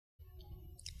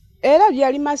era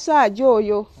byali massage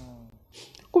oyo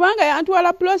kubanga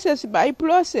yantwala process by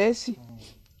process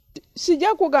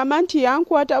sijja kugamba nti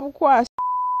yankwata bukwasi.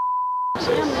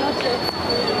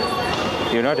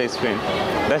 You're not experienced.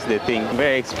 That's the thing.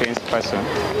 Very experienced person,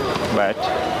 but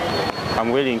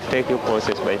I'm willing to take you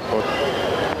process by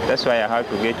process. That's why I have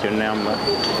to get your number.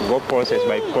 Go process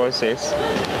by process.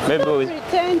 Maybe we...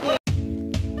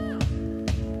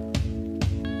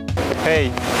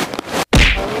 Hey.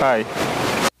 Hi.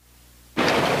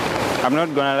 I'm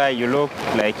not gonna lie, you look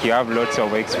like you have lots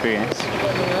of experience.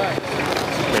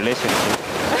 Relationship.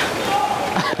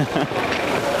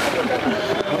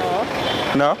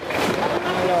 No?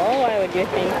 No, why would you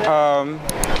think that?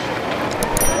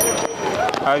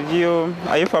 Are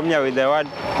you familiar with the word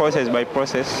process by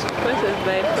process? Process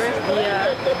by process,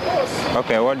 yeah.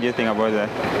 Okay, what do you think about that?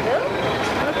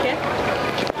 Okay.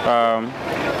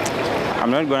 I'm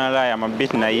not gonna lie, I'm a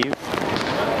bit naive,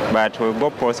 but we'll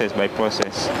go process by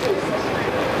process.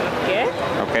 Okay.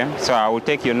 Okay, so I will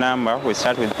take your number, we'll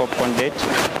start with popcorn date,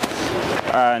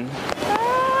 and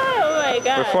oh my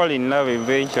God. we fall in love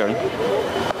eventually.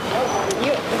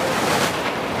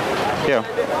 Yeah.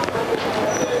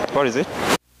 What is it?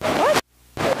 What?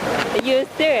 You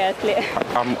seriously?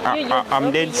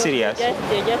 I'm dead serious.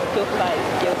 You're just too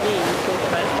fast. You're being too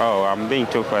fast. Oh, I'm being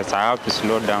too fast. I have to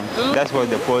slow down. That's what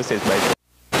the process by.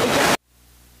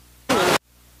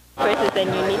 Process,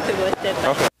 and you need to go step by.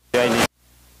 Okay. Do I need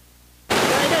I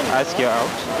don't know. ask you out?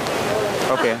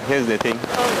 Okay. Here's the thing. Oh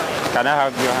my. Can I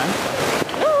have your hand?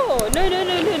 No. Don't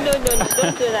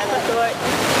do that. That's what.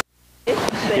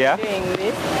 Yeah? Doing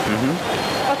this.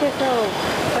 Okay, so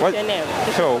what's What? your name?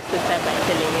 You're So- supposed to start by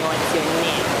telling me what's your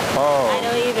name. Oh. I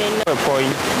don't even know. A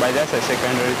point, but that's a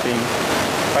secondary thing.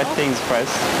 First things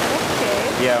first.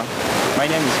 Okay. Yeah. My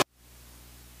name is.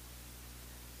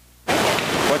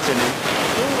 What's your name?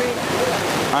 Ingrid.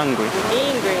 Angry.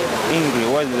 Ingrid. Ingrid.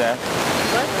 What's that?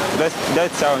 What?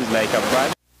 That sounds like a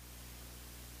bad.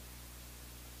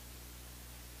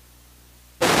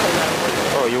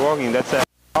 Oh, you're walking that side.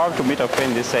 I have to meet a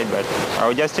friend this side, but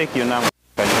I'll just take your number.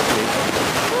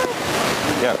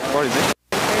 Yeah, what is it?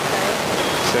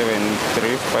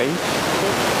 735.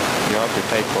 You have to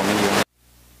type for me.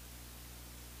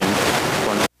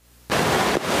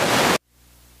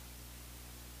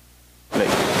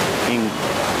 Like in.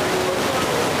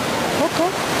 Okay.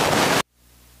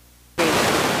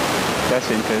 That's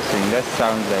interesting. That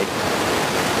sounds like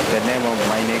the name of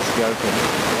my next girlfriend.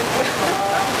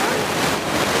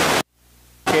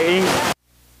 Okay.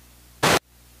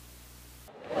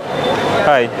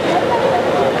 Hi.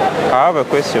 I have a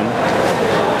question.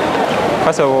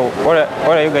 First of all, what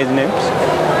are you guys' names?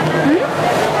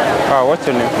 What's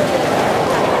your name?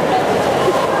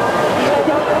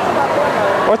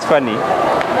 What's funny?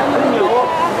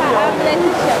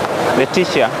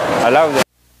 Letitia. I love that.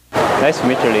 Nice to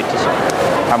meet you, Letitia.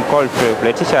 I'm called Phil.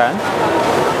 Letitia.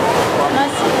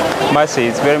 Mercy.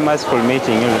 It's very merciful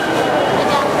meeting you.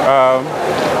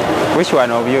 Which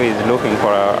one of you is looking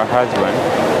for a husband?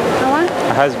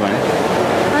 A husband.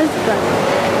 Husband.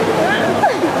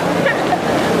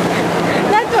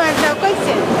 That was the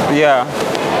question. Yeah.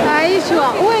 Are you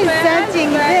sure? Who is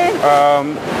searching there?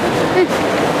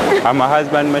 I'm a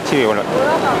husband material.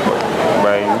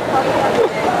 But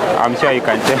I'm sure you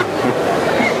can tell.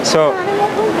 So,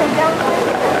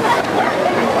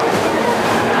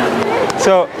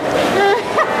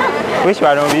 which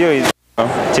one of you is?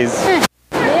 Cheese.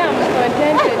 Yeah, I'm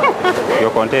contented.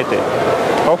 You're contented.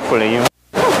 Hopefully, you.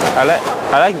 I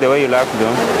like the way you laugh,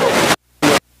 though.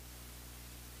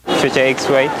 Future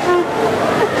ex-wife.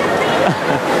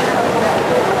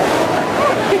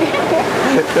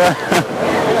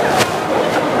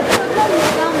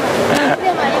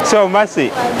 So,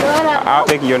 Mercy, I'll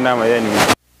take your number then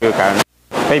you can.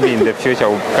 Maybe in the future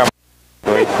we'll come.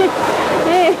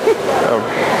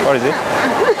 What is it?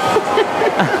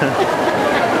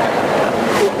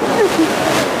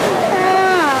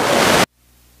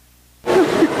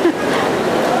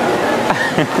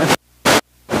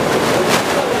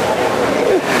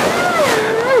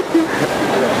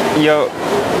 Yo,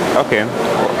 okay.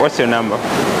 What's your number,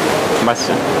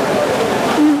 Master?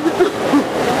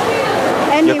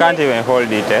 Anyway. You can't even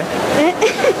hold it, eh?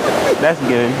 That's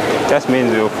good. That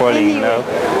means you're falling in love.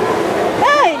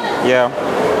 Hey! Yeah.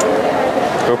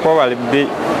 You'll probably be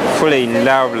fully in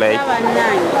love, like.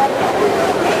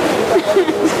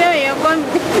 So you're going.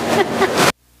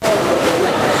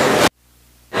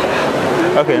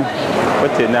 Okay.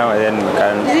 What's it now? Then we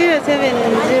can.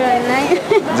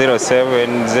 0709.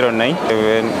 0709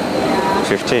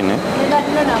 715. Eh?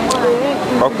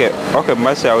 Okay. Okay,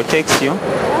 Master. I'll text you.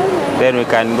 Then we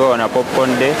can go on a popcorn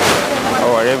day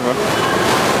or whatever.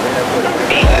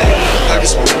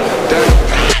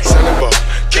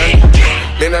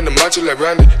 Man on the macho like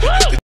Randy.